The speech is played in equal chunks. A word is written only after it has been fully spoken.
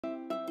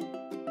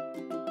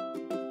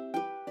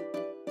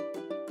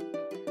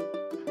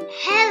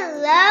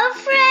Hello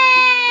friends!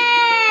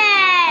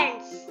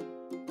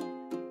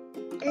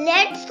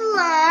 Let's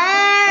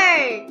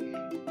learn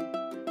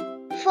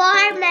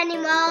farm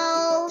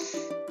animals.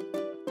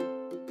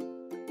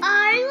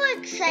 Are you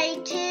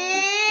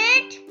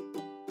excited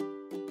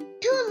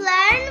to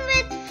learn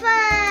with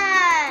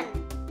fun?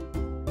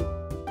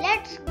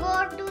 Let's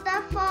go to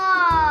the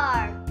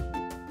farm.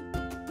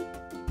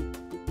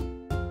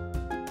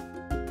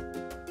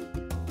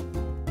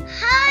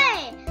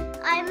 Hi,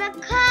 I'm a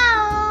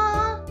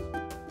cow.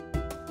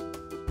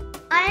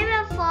 I'm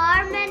a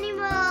farm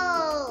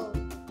animal.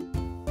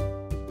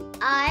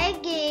 I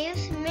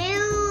give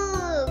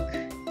milk.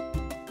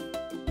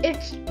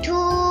 It's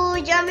too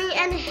yummy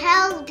and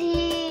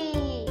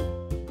healthy.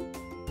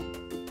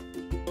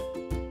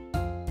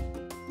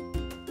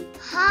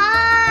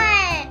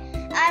 Hi,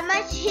 I'm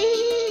a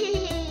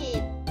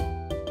sheep.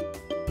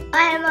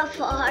 I'm a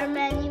farm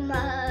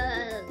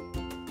animal.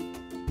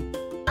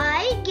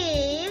 I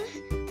give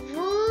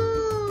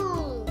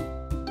wool.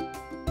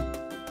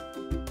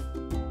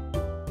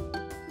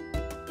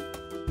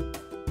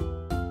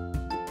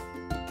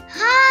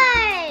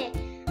 Hi,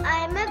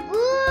 I'm a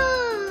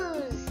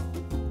goose.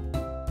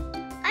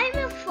 I'm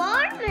a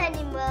farm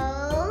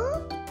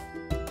animal.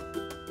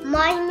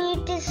 My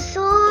meat is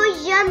so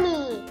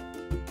yummy.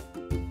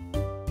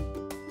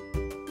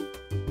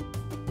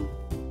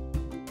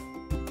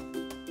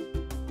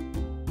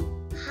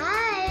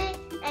 Hi,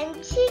 I'm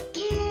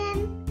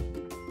chicken.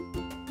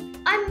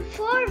 I'm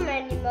farm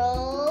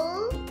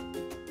animal.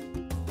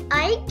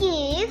 I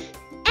give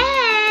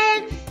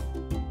eggs.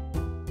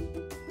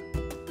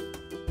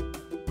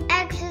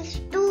 Eggs is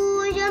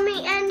too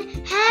yummy and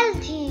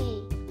healthy.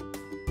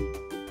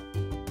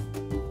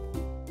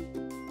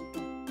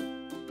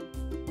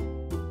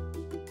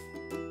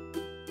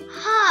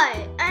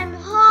 Hi, I'm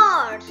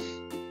horse.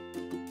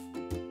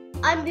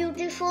 I'm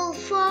beautiful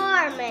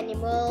farm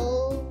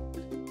animal.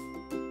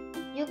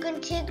 You can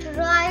take a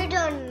ride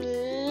on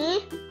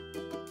me.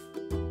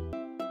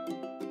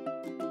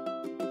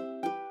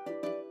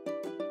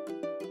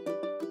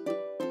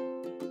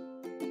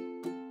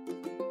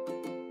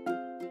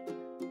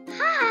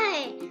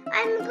 Hi,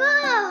 I'm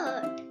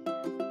good.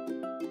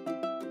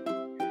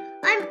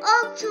 I'm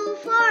also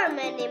farm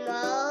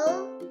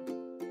animal.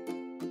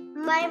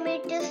 My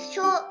meat is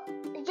so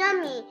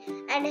yummy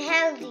and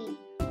healthy.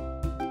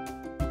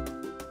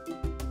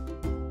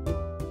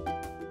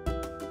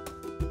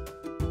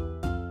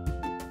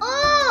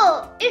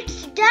 Oh,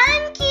 it's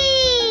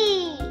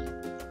donkey.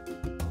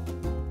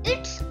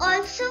 It's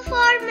also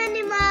farm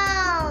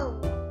animal.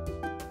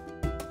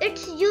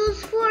 It's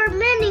used for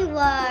many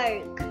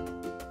work.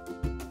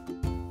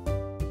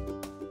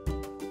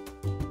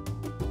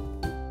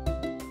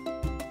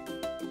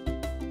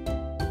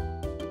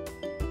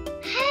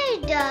 Hey,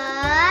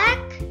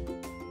 duck.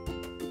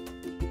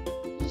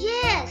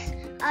 Yes,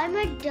 I'm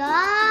a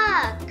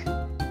duck.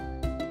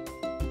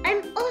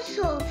 I'm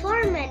also a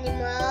farm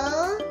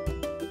animal.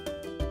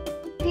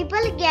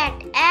 People get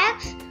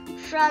eggs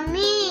from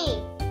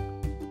me.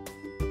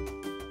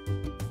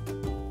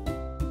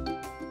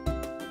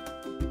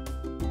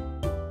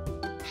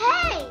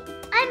 Hey,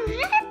 I'm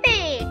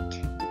rabbit.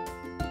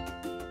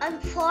 I'm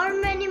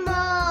farm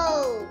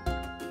animal.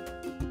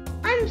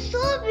 I'm so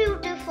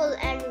beautiful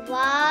and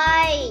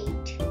white.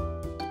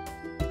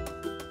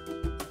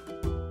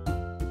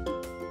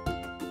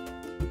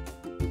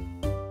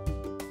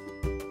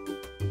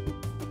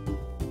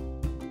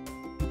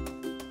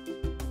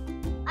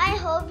 I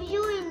hope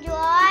you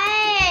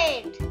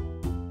enjoyed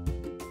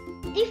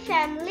the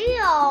family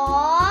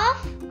of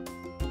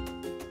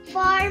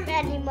farm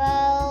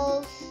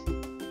animals.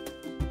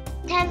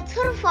 Thanks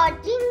for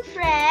watching,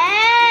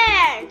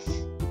 friends.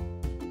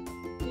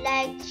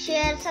 Like,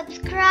 share,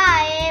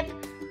 subscribe.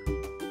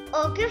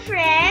 Okay,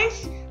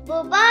 friends.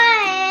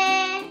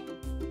 Bye-bye.